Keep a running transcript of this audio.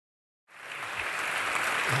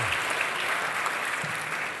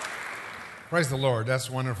Praise the Lord. That's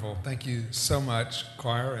wonderful. Thank you so much,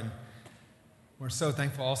 choir. And we're so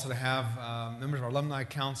thankful also to have members of our alumni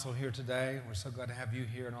council here today. We're so glad to have you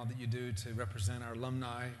here and all that you do to represent our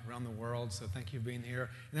alumni around the world. So thank you for being here.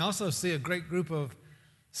 And I also see a great group of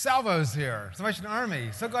Salvos here, Salvation Army.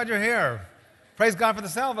 So glad you're here. Praise God for the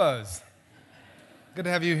Salvos. Good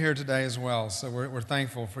to have you here today as well. So we're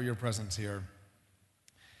thankful for your presence here.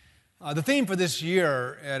 The theme for this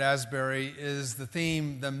year at Asbury is the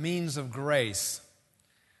theme, the means of grace.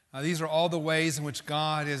 These are all the ways in which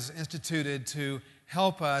God has instituted to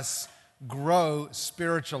help us grow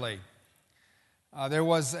spiritually. There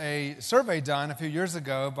was a survey done a few years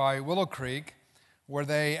ago by Willow Creek where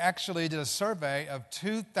they actually did a survey of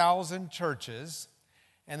 2,000 churches,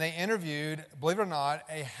 and they interviewed, believe it or not,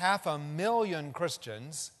 500,000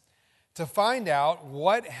 Christians to find out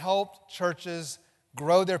what helped churches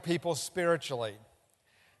grow their people spiritually.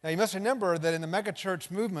 Now, you must remember that in the megachurch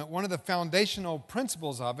movement, one of the foundational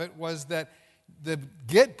principles of it was that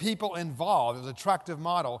get people involved. It was an attractive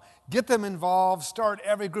model. Get them involved, start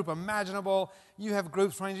every group imaginable. You have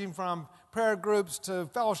groups ranging from prayer groups to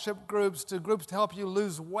fellowship groups to groups to help you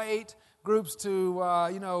lose weight, groups to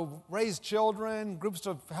raise children, groups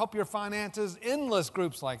to help your finances, endless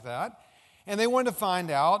groups like that. And they wanted to find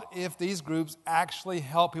out if these groups actually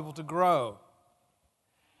help people to grow.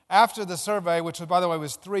 After the survey, which, by the way,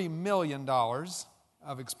 was $3 million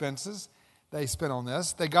of expenses they spent on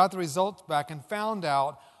this, they got the results back and found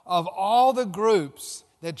out of all the groups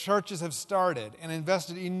that churches have started and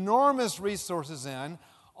invested enormous resources in,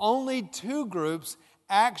 only 2 groups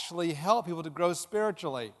actually help people to grow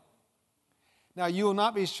spiritually. Now, you will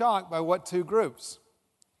not be shocked by what 2 groups.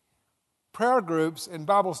 Prayer groups and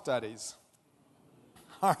Bible studies.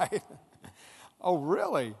 All right. Oh,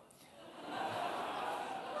 really?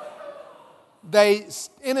 They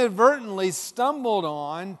inadvertently stumbled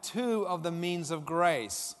on 2 of the means of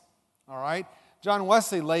grace. All right? John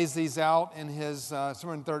Wesley lays these out in his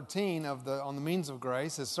Sermon 13 on the means of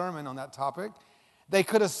grace, his sermon on that topic. They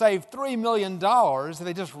could have saved $3 million if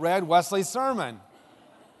they just read Wesley's sermon.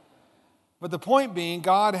 But the point being,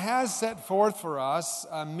 God has set forth for us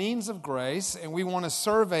a means of grace, and we want to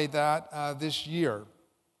survey that this year.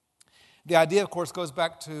 The idea, of course, goes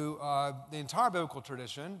back to the entire biblical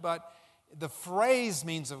tradition, but the phrase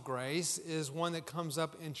means of grace is one that comes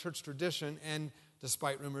up in church tradition and,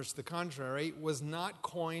 despite rumors to the contrary, was not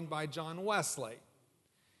coined by John Wesley.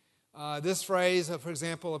 This phrase, for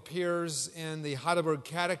example, appears in the Heidelberg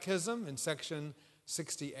Catechism in section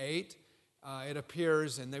 68. It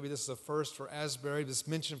appears, and maybe this is a first for Asbury, this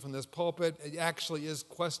mention from this pulpit. It actually is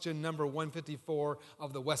question number 154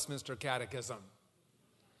 of the Westminster Catechism.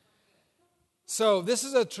 So this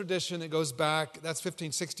is a tradition that goes back, that's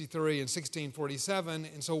 1563 and 1647,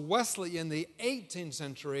 and so Wesley in the 18th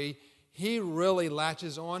century, he really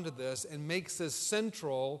latches onto this and makes this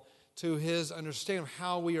central to his understanding of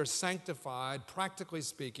how we are sanctified, practically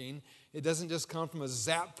speaking. It doesn't just come from a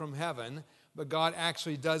zap from heaven, but God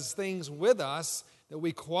actually does things with us that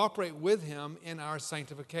we cooperate with Him in our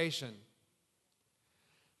sanctification.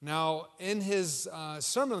 Now, in his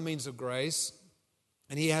Sermon on the Means of Grace,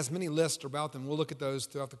 and he has many lists about them. We'll look at those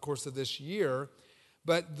throughout the course of this year.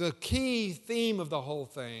 But the key theme of the whole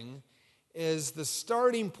thing is the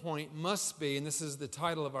starting point must be, and this is the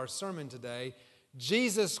title of our sermon today,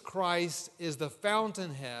 Jesus Christ is the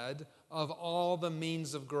fountainhead of all the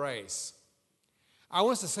means of grace. I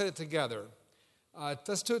want us to say it together.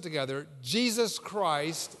 Let's do it together. Jesus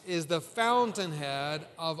Christ is the fountainhead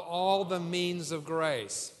of all the means of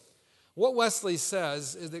grace. What Wesley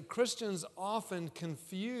says is that Christians often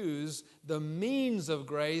confuse the means of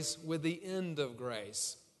grace with the end of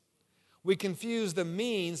grace. We confuse the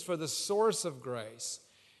means for the source of grace.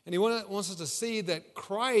 And he wants us to see that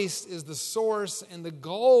Christ is the source and the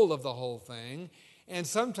goal of the whole thing. And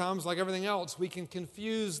sometimes, like everything else, we can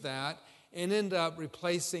confuse that and end up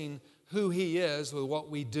replacing who He is with what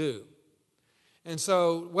we do. And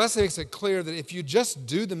so Wesley makes it clear that if you just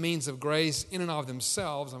do the means of grace in and of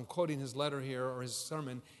themselves, I'm quoting his letter here or his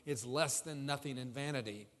sermon, it's less than nothing in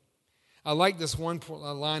vanity. I like this one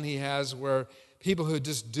line he has where people who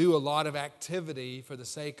just do a lot of activity for the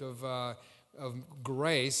sake of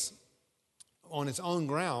grace on its own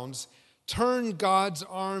grounds turn God's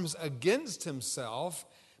arms against Himself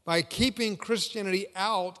by keeping Christianity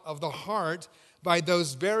out of the heart by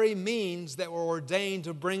those very means that were ordained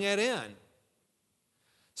to bring it in.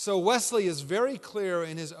 So Wesley is very clear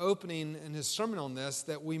in his opening in his sermon on this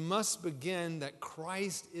that we must begin that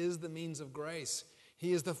Christ is the means of grace.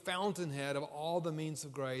 He is the fountainhead of all the means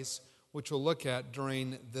of grace, which we'll look at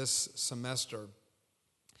during this semester.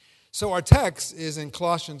 So our text is in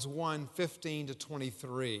Colossians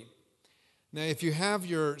 1:15-23. Now, if you have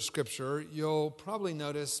your scripture, you'll probably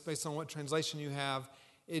notice, based on what translation you have,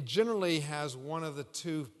 it generally has one of the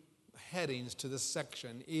two headings to this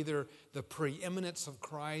section, either the preeminence of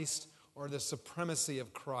Christ or the supremacy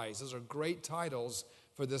of Christ. Those are great titles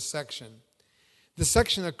for this section. This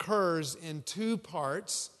section occurs in two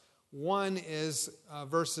parts. One is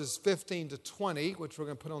verses 15-20, which we're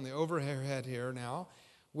going to put on the overhead here now,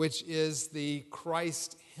 which is the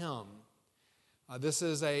Christ hymn. This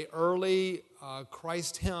is an early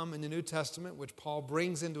Christ hymn in the New Testament, which Paul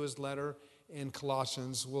brings into his letter in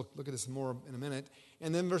Colossians. We'll look at this more in a minute.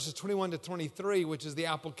 And then verses 21-23, which is the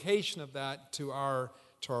application of that to our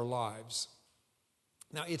lives.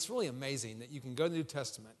 Now, it's really amazing that you can go to the New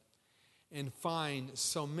Testament and find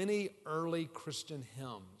so many early Christian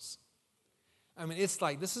hymns. I mean, it's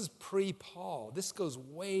like, this is pre-Paul. This goes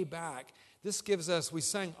way back. This gives us, we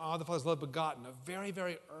sang, "Ah, the Father's love begotten," a very,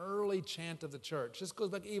 very early chant of the church. This goes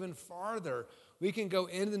back even farther. We can go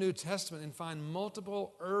into the New Testament and find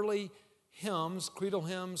multiple early hymns, creedal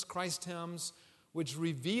hymns, Christ hymns, which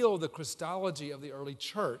reveal the Christology of the early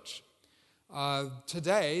church.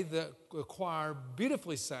 Today, the choir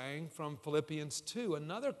beautifully sang from Philippians 2,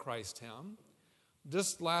 another Christ hymn.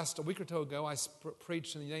 Just a week or two ago, I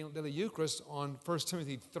preached in the Daily Eucharist on 1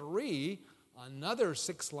 Timothy 3, another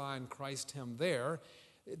 6-line Christ hymn there.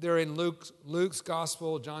 They're in Luke's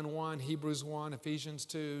Gospel, John 1, Hebrews 1, Ephesians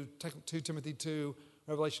 2, 2 Timothy 2,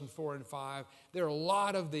 Revelation 4 and 5. There are a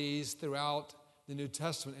lot of these throughout the New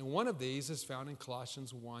Testament, and one of these is found in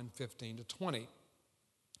Colossians 1:15-20.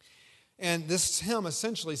 And this hymn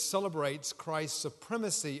essentially celebrates Christ's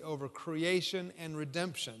supremacy over creation and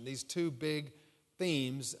redemption, these two big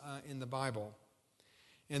themes in the Bible.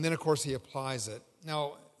 And then, of course, he applies it.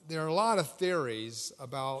 Now, there are a lot of theories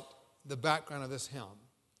about the background of this hymn.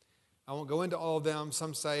 I won't go into all of them.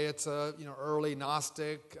 Some say it's a early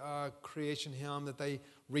Gnostic creation hymn that they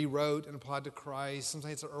rewrote and applied to Christ. Some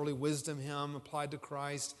say it's an early wisdom hymn applied to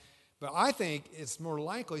Christ. But I think it's more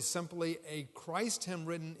likely simply a Christ hymn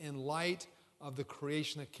written in light of the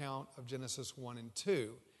creation account of Genesis 1 and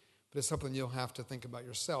 2. But it's something you'll have to think about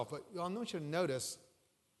yourself. But I want you to notice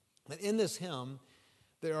that in this hymn,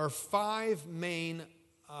 there are 5 main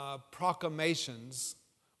proclamations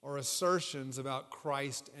or assertions about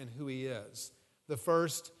Christ and who he is. The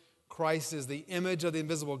first, Christ is the image of the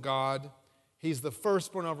invisible God. He's the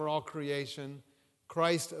firstborn over all creation.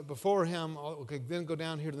 Christ, before him, okay, then go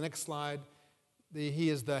down here to the next slide. He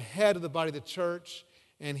is the head of the body of the church,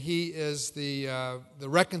 and he is the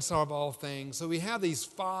reconciler of all things. So we have these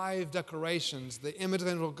 5 declarations: the image of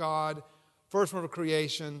the invisible God, firstborn of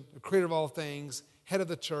creation, the creator of all things, head of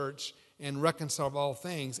the church, and reconciler of all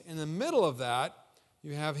things. In the middle of that,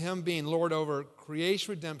 you have him being Lord over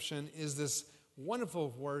creation, redemption, is this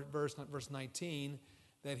wonderful word, verse 19,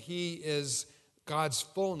 that he is God's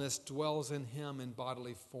fullness dwells in him in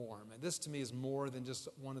bodily form. And this to me is more than just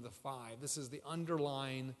one of the 5. This is the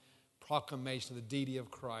underlying proclamation of the deity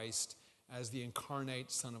of Christ as the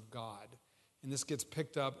incarnate Son of God. And this gets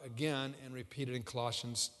picked up again and repeated in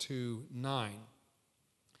Colossians 2:9.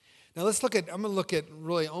 Now I'm going to look at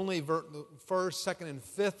really only the first, second, and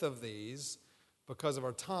fifth of these because of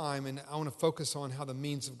our time, and I want to focus on how the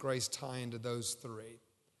means of grace tie into those 3.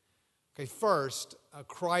 Okay, first,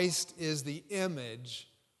 Christ is the image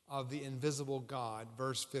of the invisible God,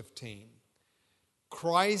 verse 15.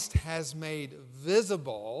 Christ has made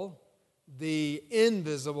visible the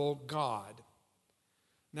invisible God.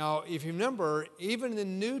 Now, if you remember, even in the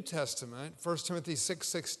New Testament, 1 Timothy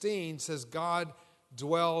 6:16 says God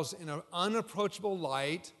dwells in an unapproachable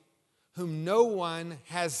light whom no one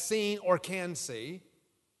has seen or can see.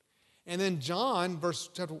 And then John,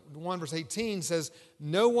 chapter 1, verse 18 says,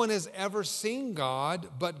 no one has ever seen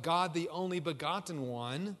God, but God, the only begotten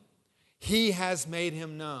one, he has made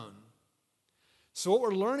him known. So what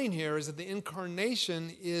we're learning here is that the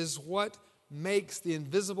incarnation is what makes the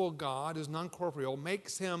invisible God, who's non-corporeal,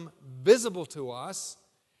 makes him visible to us,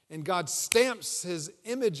 and God stamps his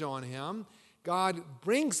image on him. God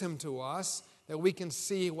brings him to us that we can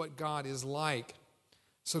see what God is like.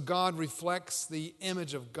 So God reflects the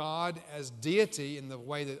image of God as deity in the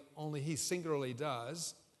way that only he singularly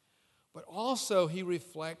does, but also he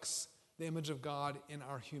reflects the image of God in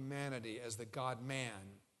our humanity as the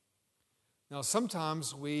God-man. Now,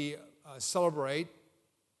 sometimes we celebrate,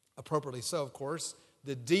 appropriately so, of course,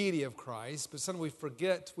 the deity of Christ, but sometimes we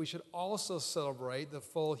forget we should also celebrate the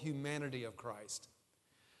full humanity of Christ.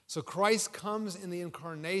 So Christ comes in the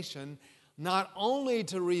incarnation not only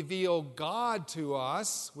to reveal God to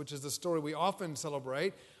us, which is the story we often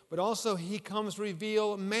celebrate, but also he comes to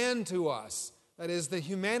reveal man to us. That is, the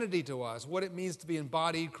humanity to us, what it means to be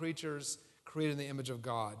embodied creatures created in the image of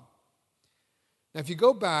God. Now, if you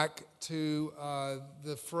go back to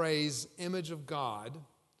the phrase image of God,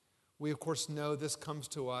 we, of course, know this comes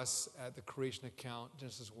to us at the creation account,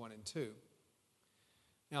 Genesis 1 and 2.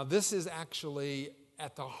 Now, this is actually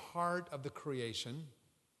at the heart of the creation.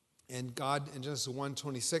 And God, in Genesis 1,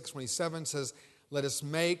 26, 27, says, let us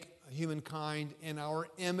make humankind in our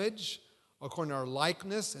image, according to our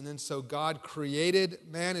likeness. And then so God created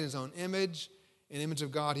man in his own image. In the image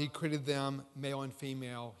of God, he created them, male and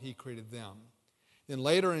female, he created them. Then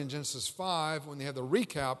later in Genesis 5, when they have the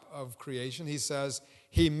recap of creation, he says,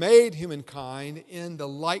 he made humankind in the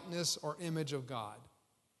likeness or image of God.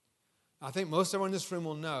 I think most everyone in this room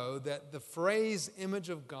will know that the phrase image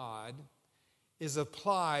of God is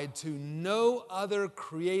applied to no other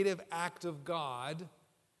creative act of God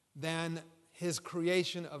than his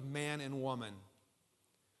creation of man and woman.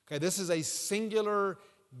 Okay, this is a singular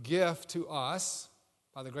gift to us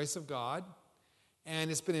by the grace of God,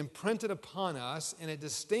 and it's been imprinted upon us, and it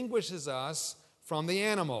distinguishes us from the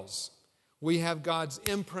animals. We have God's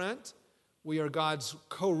imprint. We are God's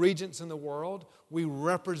co-regents in the world. We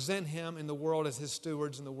represent him in the world as his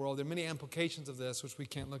stewards in the world. There are many implications of this which we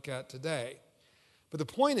can't look at today. But the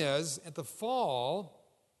point is, at the fall,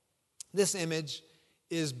 this image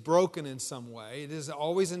is broken in some way. It is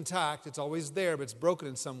always intact. It's always there, but it's broken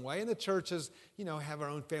in some way. And the churches, have our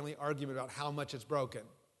own family argument about how much it's broken.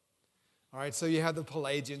 All right, so you have the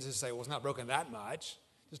Pelagians who say, well, it's not broken that much.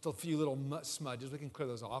 Just a few little smudges. We can clear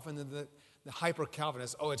those off. And then the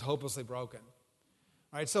hyper-Calvinists, it's hopelessly broken.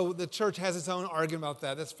 All right, so the church has its own argument about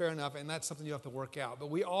that. That's fair enough, and that's something you have to work out. But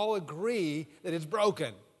we all agree that it's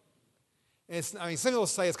broken. And some people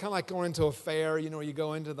say it's kind of like going into a fair, where you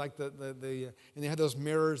go into like and they have those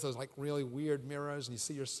mirrors, those like really weird mirrors, and you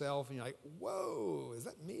see yourself, and you're like, whoa, is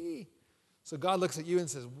that me? So God looks at you and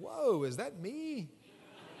says, whoa, is that me?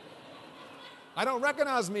 I don't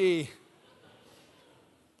recognize me.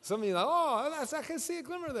 Some of you are like, I can see a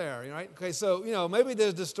glimmer there, right? Okay, so, maybe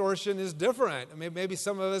the distortion is different. Maybe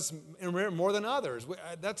some of us more than others.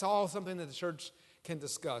 That's all something that the church can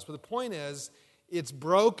discuss. But the point is, it's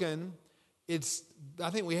broken. I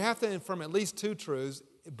think we have to affirm at least two truths.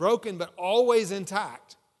 Broken, but always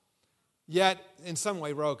intact, yet in some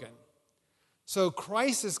way broken. So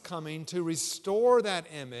Christ is coming to restore that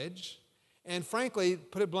image. And frankly,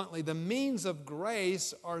 put it bluntly, the means of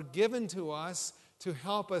grace are given to us to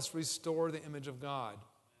help us restore the image of God.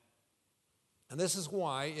 And this is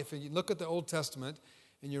why, if you look at the Old Testament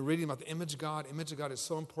and you're reading about the image of God is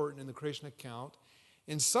so important in the creation account.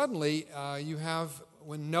 And suddenly, you have,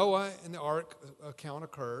 when Noah and the ark account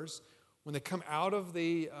occurs, when they come out of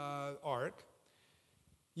the ark,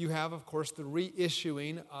 you have, of course, the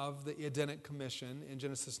reissuing of the Edenic Commission in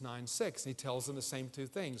Genesis 9:6. He tells them the same two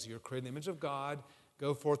things. You're created in the image of God.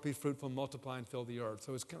 Go forth, be fruitful, multiply, and fill the earth.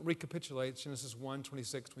 So it recapitulates Genesis 1,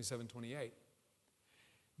 26, 27, 28.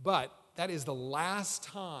 But that is the last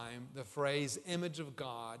time the phrase image of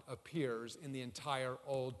God appears in the entire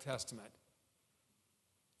Old Testament.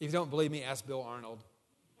 If you don't believe me, ask Bill Arnold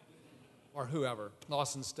or whoever,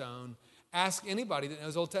 Lawson Stone. Ask anybody that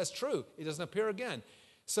knows Old Testament. It's true. It doesn't appear again.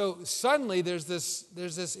 So suddenly there's this,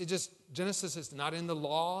 Genesis is not in the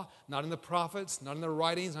law, not in the prophets, not in the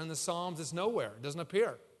writings, not in the Psalms. It's nowhere. It doesn't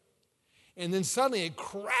appear. And then suddenly it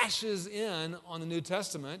crashes in on the New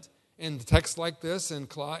Testament in texts like this in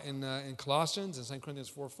Colossians, in 2 Corinthians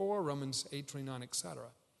 4:4, Romans 8:29, etc.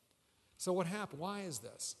 So what happened? Why is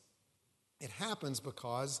this? It happens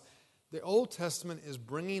because the Old Testament is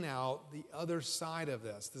bringing out the other side of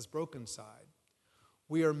this broken side.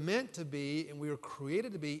 We are meant to be, and we are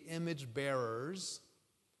created to be image bearers,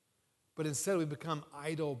 but instead we become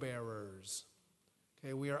idol bearers.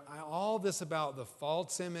 Okay, we are all this about the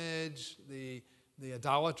false image, the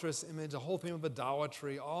idolatrous image, the whole theme of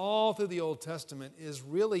idolatry, all through the Old Testament is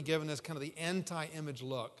really giving us kind of the anti-image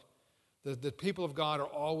look. The people of God are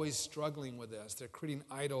always struggling with this. They're creating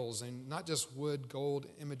idols, and not just wood, gold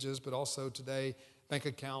images, but also today bank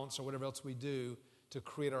accounts or whatever else we do to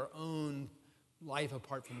create our own life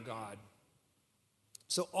apart from God.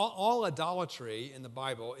 So all idolatry in the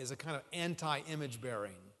Bible is a kind of anti-image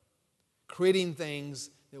bearing, creating things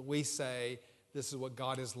that we say this is what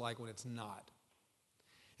God is like when it's not.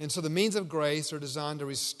 And so the means of grace are designed to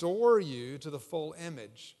restore you to the full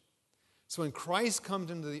image. So when Christ comes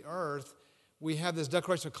into the earth, we have this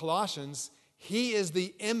declaration of Colossians. He is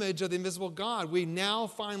the image of the invisible God. We now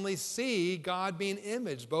finally see God being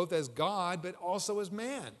imaged, both as God but also as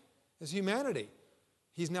man, as humanity.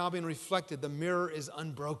 He's now being reflected. The mirror is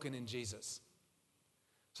unbroken in Jesus.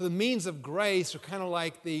 So the means of grace are kind of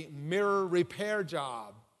like the mirror repair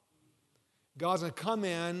job. God's going to come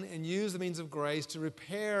in and use the means of grace to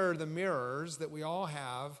repair the mirrors that we all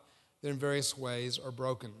have that in various ways are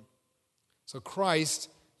broken. So Christ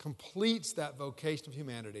completes that vocation of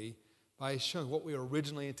humanity by showing what we were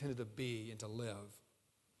originally intended to be and to live.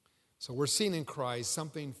 So we're seeing in Christ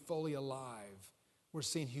something fully alive. We're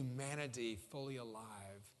seeing humanity fully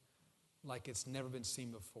alive like it's never been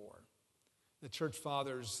seen before. The church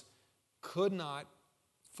fathers could not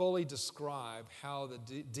fully describe how the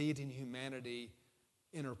deity and humanity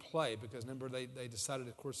interplay, because remember they decided,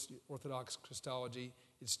 of course, Orthodox Christology,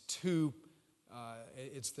 it's the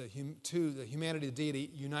humanity and the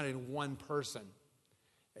deity united in one person.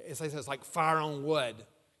 It's like fire on wood.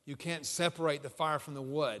 You can't separate the fire from the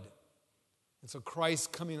wood. And so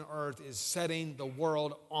Christ coming to earth is setting the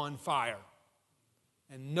world on fire.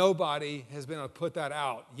 And nobody has been able to put that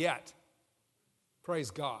out yet.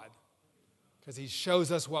 Praise God. Because he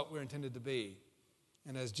shows us what we're intended to be.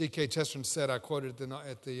 And as G.K. Chesterton said, I quoted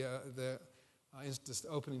at the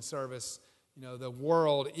opening service, the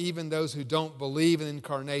world, even those who don't believe in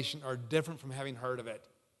incarnation, are different from having heard of it.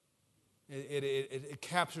 It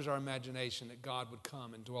captures our imagination that God would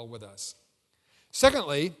come and dwell with us.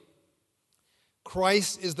 Secondly,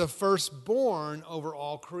 Christ is the firstborn over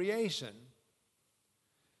all creation.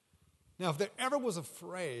 Now, if there ever was a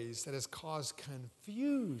phrase that has caused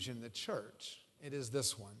confusion in the church, it is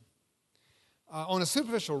this one. On a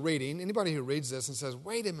superficial reading, anybody who reads this and says,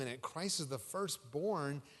 wait a minute, Christ is the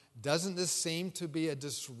firstborn, doesn't this seem to be a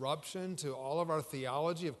disruption to all of our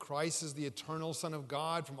theology of Christ as the eternal Son of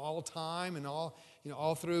God from all time and all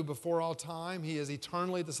through before all time? He is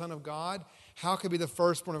eternally the Son of God. How could he be the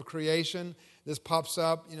firstborn of creation? This pops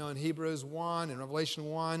up, in Hebrews 1 and Revelation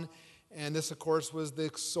 1. And this, of course, was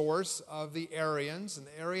the source of the Arians. And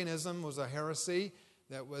the Arianism was a heresy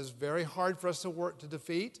that was very hard for us to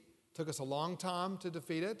defeat. It took us a long time to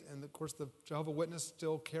defeat it. And, of course, the Jehovah's Witnesses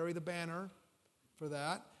still carry the banner for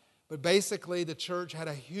that. But basically, the church had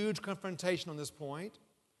a huge confrontation on this point.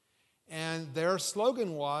 And their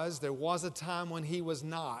slogan was, there was a time when he was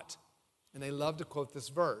not. And they loved to quote this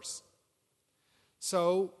verse.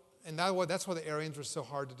 So, and that's why the Arians were so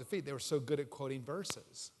hard to defeat. They were so good at quoting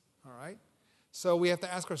verses. All right? So we have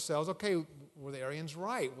to ask ourselves, okay, were the Arians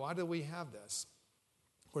right? Why do we have this?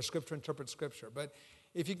 Of course, Scripture interprets Scripture. But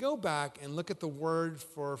if you go back and look at the word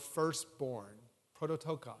for firstborn,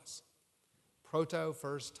 prototokos,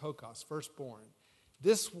 first tokos, firstborn,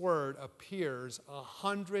 this word appears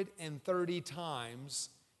 130 times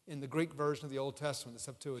in the Greek version of the Old Testament, the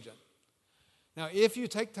Septuagint. Now, if you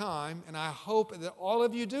take time, and I hope that all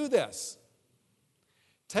of you do this,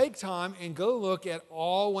 take time and go look at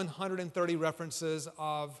all 130 references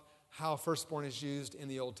of how firstborn is used in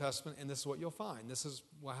the Old Testament, and this is what you'll find. This is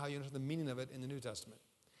how you understand the meaning of it in the New Testament.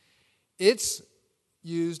 It's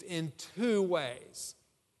used in two ways.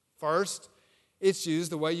 First, it's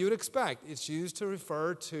used the way you would expect. It's used to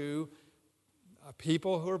refer to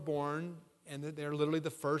people who are born, and that they're literally the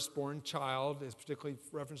firstborn child. It's particularly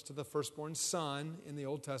reference to the firstborn son in the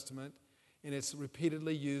Old Testament. And it's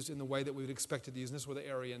repeatedly used in the way that we would expect it to use. And this is where the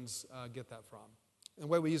Arians get that from. And the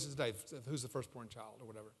way we use it today, who's the firstborn child or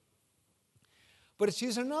whatever. But it's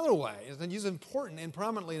used another way. It's used important and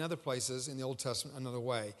prominently in other places in the Old Testament another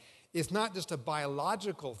way. It's not just a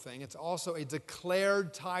biological thing. It's also a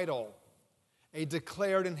declared title, a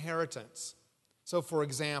declared inheritance. So, for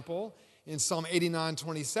example, in Psalm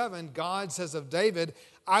 89:27, God says of David,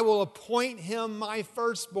 I will appoint him my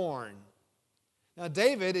firstborn. Now,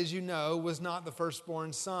 David, as you know, was not the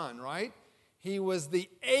firstborn son, right? He was the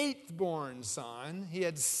eighth-born son. He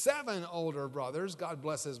had 7 older brothers. God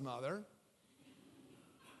bless his mother.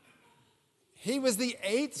 He was the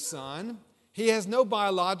 8th son. He has no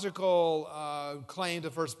biological claim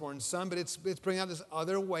to firstborn son, but it's bringing out this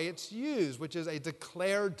other way it's used, which is a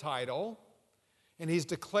declared title. And he's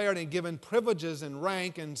declared and given privileges and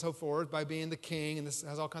rank and so forth by being the king. And this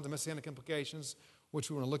has all kinds of messianic implications,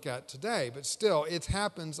 which we want to look at today. But still, it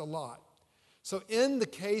happens a lot. So in the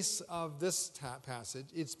case of this passage,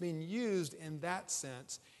 it's being used in that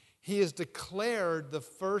sense. He is declared the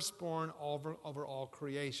firstborn over all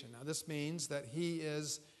creation. Now, this means that he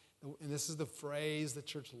is, and this is the phrase the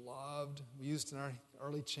church loved, we used in our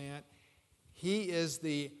early chant, he is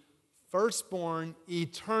the firstborn,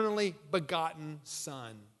 eternally begotten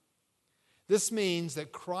Son. This means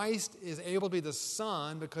that Christ is able to be the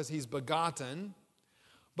Son because he's begotten,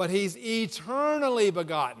 but he's eternally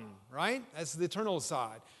begotten, right? That's the eternal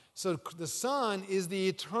side. So the Son is the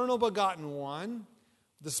eternal begotten one.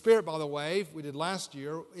 The Spirit, by the way, we did last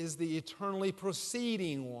year, is the eternally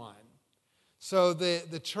proceeding one. So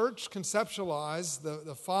the church conceptualized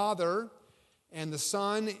the Father and the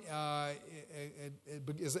Son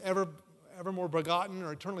is evermore begotten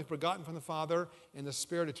or eternally begotten from the Father, and the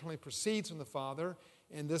Spirit eternally proceeds from the Father.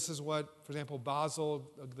 And this is what, for example,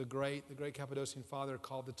 Basil the great Cappadocian Father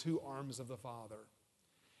called the two arms of the Father.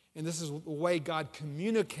 And this is the way God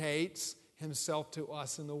communicates himself to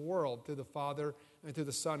us in the world, through the Father and through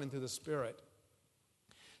the Son and through the Spirit.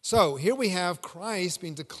 So here we have Christ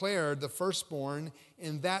being declared the firstborn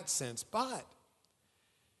in that sense. But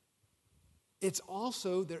it's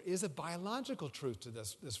also, there is a biological truth to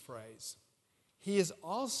this phrase. He is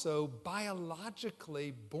also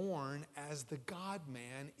biologically born as the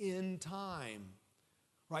God-man in time.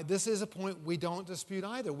 Right? This is a point we don't dispute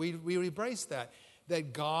either. We embrace that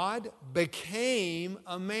God became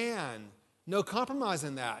a man. No compromise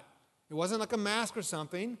in that. It wasn't like a mask or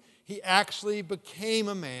something. He actually became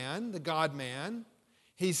a man, the God-man.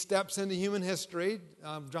 He steps into human history.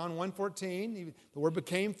 John 1:14, the Word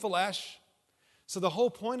became flesh. So the whole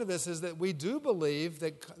point of this is that we do believe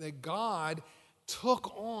that God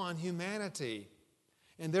took on humanity.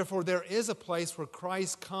 And therefore there is a place where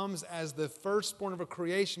Christ comes as the firstborn of a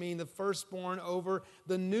creation, meaning the firstborn over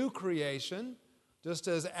the new creation. Just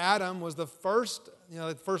as Adam was the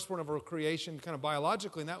firstborn of a creation, kind of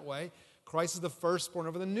biologically in that way, Christ is the firstborn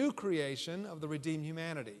over the new creation of the redeemed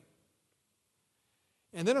humanity.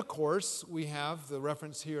 And then, of course, we have the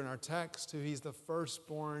reference here in our text to he's the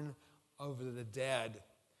firstborn over the dead.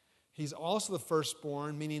 He's also the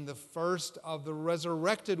firstborn, meaning the first of the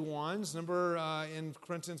resurrected ones. Remember in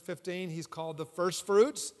Corinthians 15, he's called the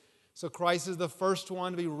firstfruits. So Christ is the first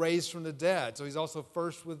one to be raised from the dead. So he's also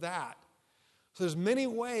first with that. So there's many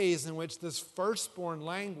ways in which this firstborn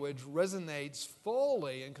language resonates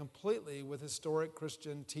fully and completely with historic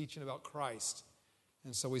Christian teaching about Christ.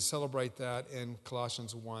 And so we celebrate that in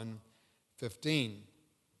Colossians 1:15.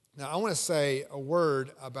 Now I want to say a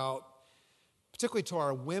word about, particularly to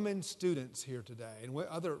our women students here today, and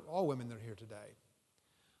all women that are here today,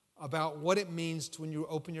 about what it means when you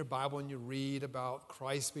open your Bible and you read about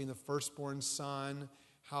Christ being the firstborn son,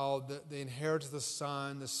 how the inheritance of the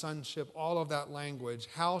Son, the sonship, all of that language.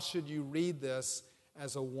 How should you read this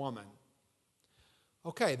as a woman?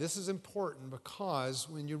 Okay, this is important because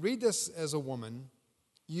when you read this as a woman,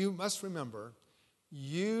 you must remember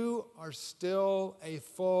you are still a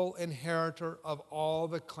full inheritor of all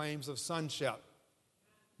the claims of sonship.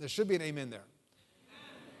 There should be an amen there.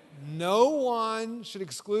 No one should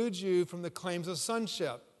exclude you from the claims of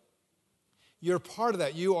sonship. You're part of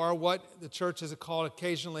that. You are what the church has called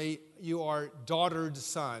occasionally, you are daughtered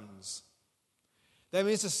sons. That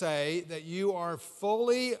means to say that you are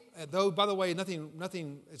fully, though, by the way,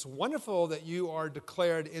 nothing. It's wonderful that you are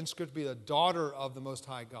declared in Scripture to be the daughter of the Most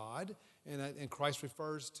High God, and Christ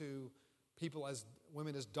refers to people as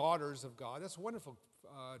women as daughters of God. That's a wonderful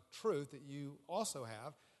truth that you also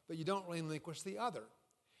have, but you don't relinquish the other.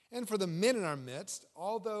 And for the men in our midst,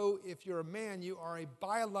 although if you're a man, you are a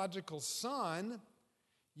biological son,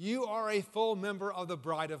 you are a full member of the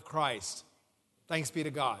bride of Christ. Thanks be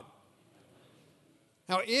to God.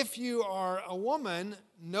 Now, if you are a woman,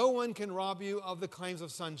 no one can rob you of the claims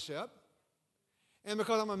of sonship. And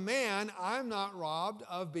because I'm a man, I'm not robbed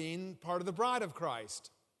of being part of the bride of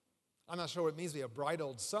Christ. I'm not sure what it means to be a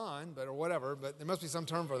bridled son, or whatever, but there must be some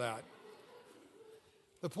term for that.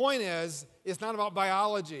 The point is, it's not about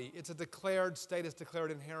biology. It's a declared status,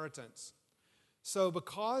 declared inheritance. So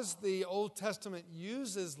because the Old Testament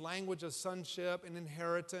uses language of sonship and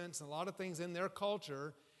inheritance and a lot of things in their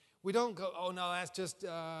culture, we don't go, oh no, that's just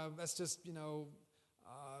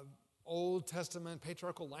Old Testament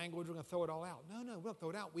patriarchal language. We're going to throw it all out. No, we don't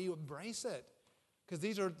throw it out. We embrace it because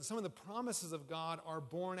these are some of the promises of God are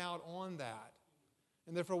borne out on that.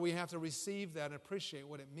 And therefore, we have to receive that and appreciate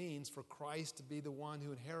what it means for Christ to be the one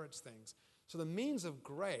who inherits things. So the means of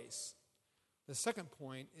grace, the second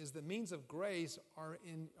point, is the means of grace are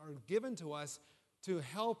given to us to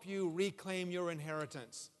help you reclaim your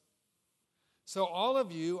inheritance. So all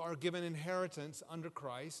of you are given inheritance under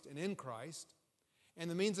Christ and in Christ, and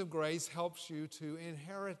the means of grace helps you to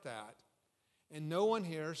inherit that. And no one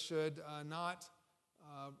here should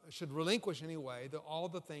should relinquish anyway all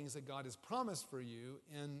the things that God has promised for you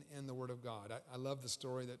in the Word of God. I love the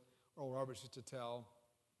story that Oral Roberts used to tell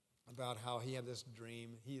about how he had this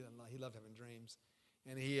dream. He loved having dreams.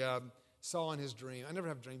 And he saw in his dream, I never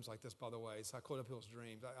have dreams like this, by the way, so I quote up people's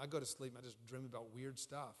dreams. I go to sleep and I just dream about weird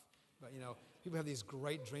stuff. But, people have these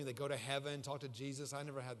great dreams. They go to heaven, talk to Jesus. I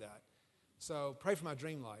never had that. So pray for my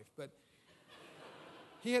dream life. But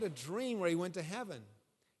he had a dream where he went to heaven,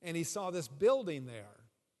 and he saw this building there.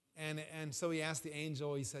 And so he asked the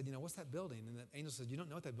angel, he said, what's that building? And the angel said, you don't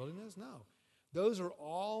know what that building is? No. Those are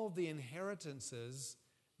all the inheritances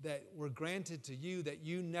that were granted to you that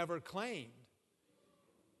you never claimed.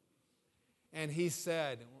 And he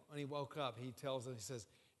said, when he woke up, he tells us, he says,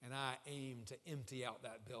 and I aim to empty out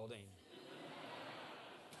that building.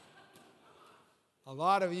 A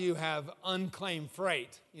lot of you have unclaimed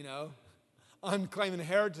freight, unclaimed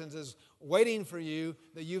inheritances waiting for you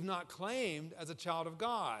that you've not claimed as a child of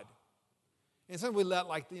God. And sometimes we let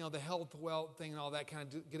the health, wealth thing and all that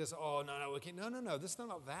kind of get us, we can't. No. This is not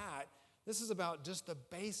about that. This is about just the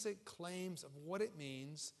basic claims of what it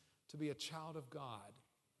means to be a child of God.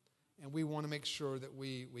 And we want to make sure that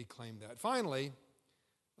we claim that. Finally,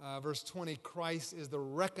 verse 20, Christ is the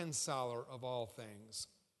reconciler of all things.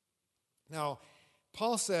 Now,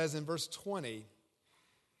 Paul says in verse 20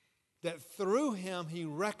 that through him he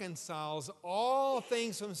reconciles all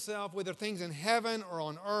things to himself, whether things in heaven or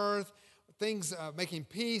on earth, things making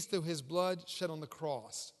peace through his blood shed on the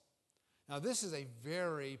cross. Now, this is a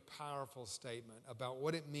very powerful statement about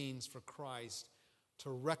what it means for Christ to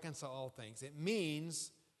reconcile all things. It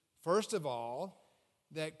means, first of all,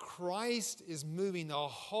 that Christ is moving the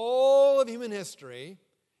whole of human history.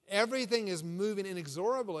 Everything is moving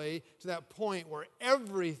inexorably to that point where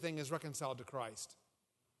everything is reconciled to Christ.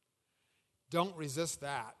 Don't resist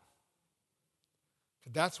that.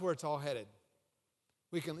 Because that's where it's all headed.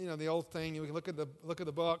 We can, the old thing, we can look at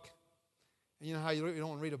the book, and you know how you don't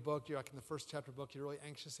want to read a book, you're like in the first chapter of the book, you're really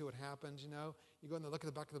anxious to see what happens, You go in and look at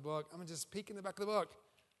the back of the book. I'm going to just peek in the back of the book.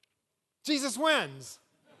 Jesus wins.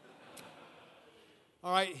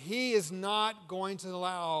 All right, he is not going to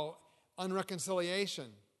allow unreconciliation.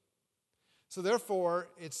 So therefore,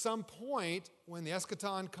 at some point, when the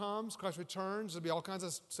eschaton comes, Christ returns, there'll be all kinds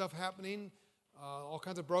of stuff happening, all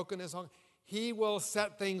kinds of brokenness. He will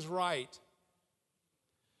set things right.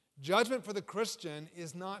 Judgment for the Christian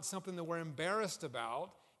is not something that we're embarrassed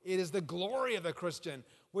about. It is the glory of the Christian.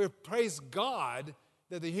 We praise God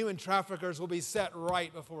that the human traffickers will be set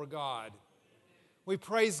right before God. We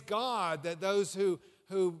praise God that those who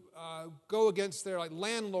go against their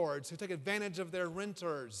landlords, who take advantage of their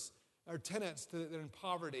renters, or tenants that are in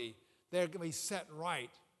poverty, they're going to be set right.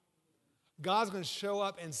 God's going to show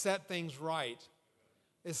up and set things right.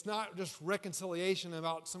 It's not just reconciliation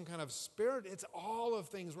about some kind of spirit. It's all of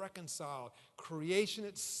things reconciled. Creation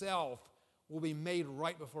itself will be made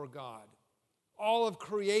right before God. All of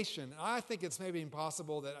creation. I think it's maybe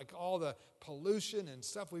impossible that all the pollution and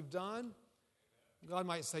stuff we've done, God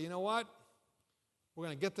might say, you know what? We're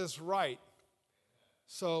going to get this right.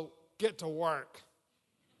 So get to work.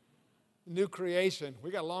 New creation.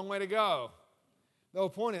 We got a long way to go. The whole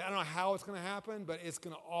point is, I don't know how it's going to happen, but it's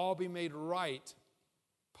going to all be made right.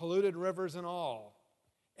 Polluted rivers and all.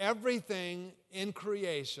 Everything in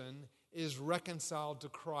creation is reconciled to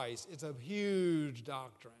Christ. It's a huge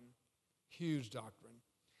doctrine. Huge doctrine.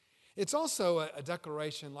 It's also a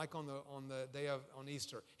declaration like on the day on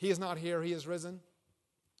Easter. He is not here, he is risen.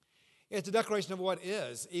 It's a declaration of what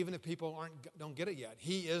is, even if people don't get it yet.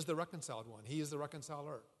 He is the reconciled one. He is the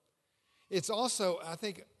reconciler. It's also, I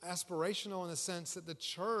think, aspirational in the sense that the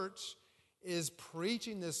church is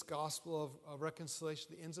preaching this gospel of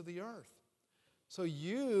reconciliation to the ends of the earth. So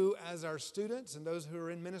you, as our students and those who are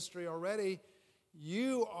in ministry already,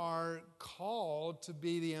 you are called to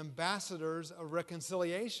be the ambassadors of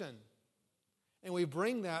reconciliation. And we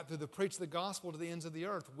bring that through the preach of the gospel to the ends of the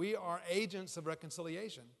earth. We are agents of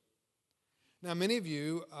reconciliation. Now, many of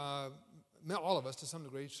you, all of us to some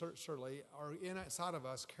degree, certainly, are inside of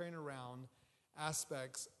us carrying around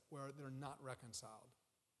aspects where they're not reconciled.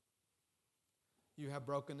 You have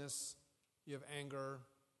brokenness, you have anger,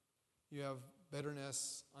 you have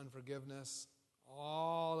bitterness, unforgiveness.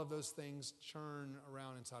 All of those things churn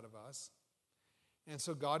around inside of us. And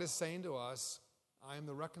so God is saying to us, I am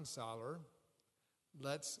the reconciler.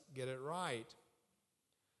 Let's get it right.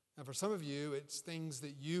 Now, for some of you, it's things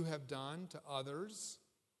that you have done to others.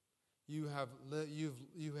 You have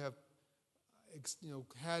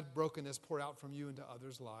had brokenness poured out from you into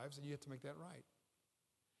others' lives, and you have to make that right.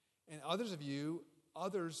 And others of you,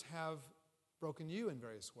 others have broken you in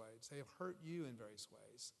various ways. They have hurt you in various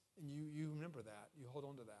ways. And you remember that. You hold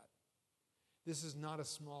on to that. This is not a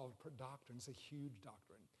small doctrine. It's a huge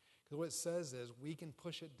doctrine. Because what it says is we can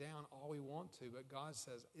push it down all we want to, but God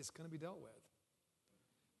says it's going to be dealt with.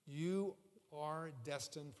 You are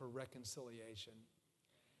destined for reconciliation.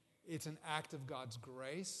 It's an act of God's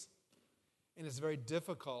grace, and it's very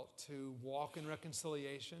difficult to walk in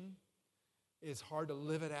reconciliation. It's hard to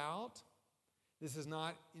live it out. This is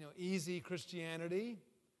not, easy Christianity.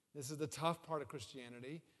 This is the tough part of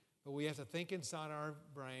Christianity. But we have to think inside our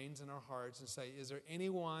brains and our hearts and say, is there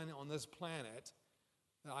anyone on this planet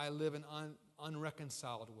that I live in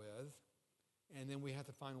unreconciled with? And then we have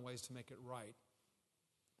to find ways to make it right.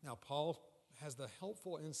 Now, Paul has the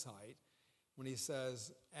helpful insight when he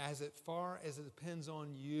says, as far as it depends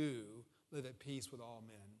on you, live at peace with all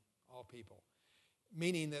men, all people.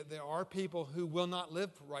 Meaning that there are people who will not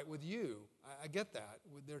live right with you. I get that.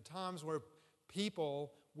 There are times where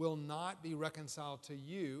people will not be reconciled to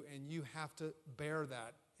you, and you have to bear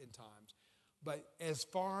that in times. But as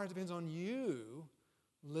far as it depends on you,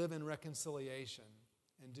 live in reconciliation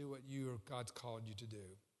and do what God's called you to do.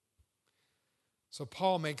 So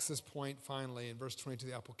Paul makes this point finally in verse 22,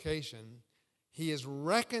 the application. He has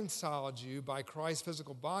reconciled you by Christ's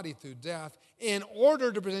physical body through death in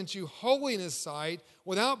order to present you holy in His sight,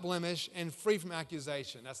 without blemish and free from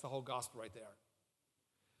accusation. That's the whole gospel right there.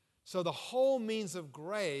 So the whole means of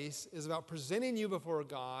grace is about presenting you before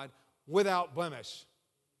God without blemish.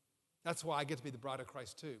 That's why I get to be the bride of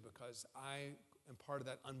Christ too, because I am part of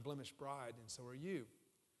that unblemished bride, and so are you.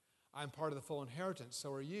 I'm part of the full inheritance,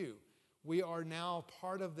 so are you. We are now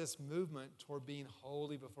part of this movement toward being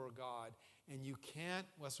holy before God. And you can't,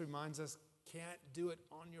 Wes reminds us, can't do it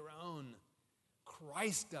on your own.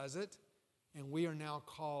 Christ does it, and we are now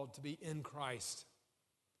called to be in Christ.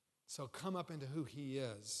 So come up into who He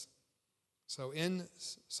is. So in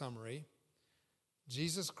summary,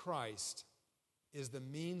 Jesus Christ is the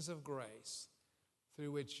means of grace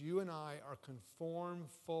through which you and I are conformed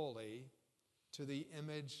fully to the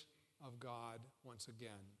image of God once again.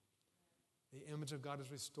 The image of God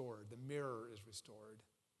is restored. The mirror is restored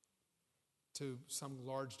to some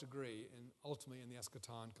large degree, and ultimately in the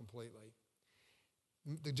eschaton completely.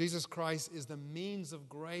 Jesus Christ is the means of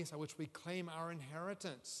grace by which we claim our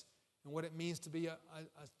inheritance and what it means to be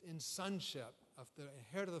in sonship, of the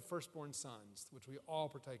inherit of the firstborn sons, which we all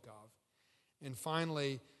partake of. And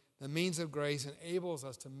finally, the means of grace enables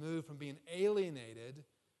us to move from being alienated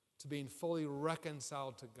to being fully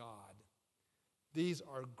reconciled to God. These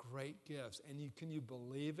are great gifts. And can you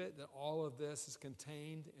believe it, that all of this is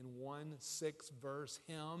contained in one 6-verse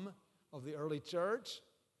hymn of the early church?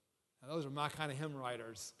 Now, those are my kind of hymn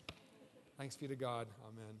writers. Thanks be to God.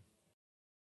 Amen.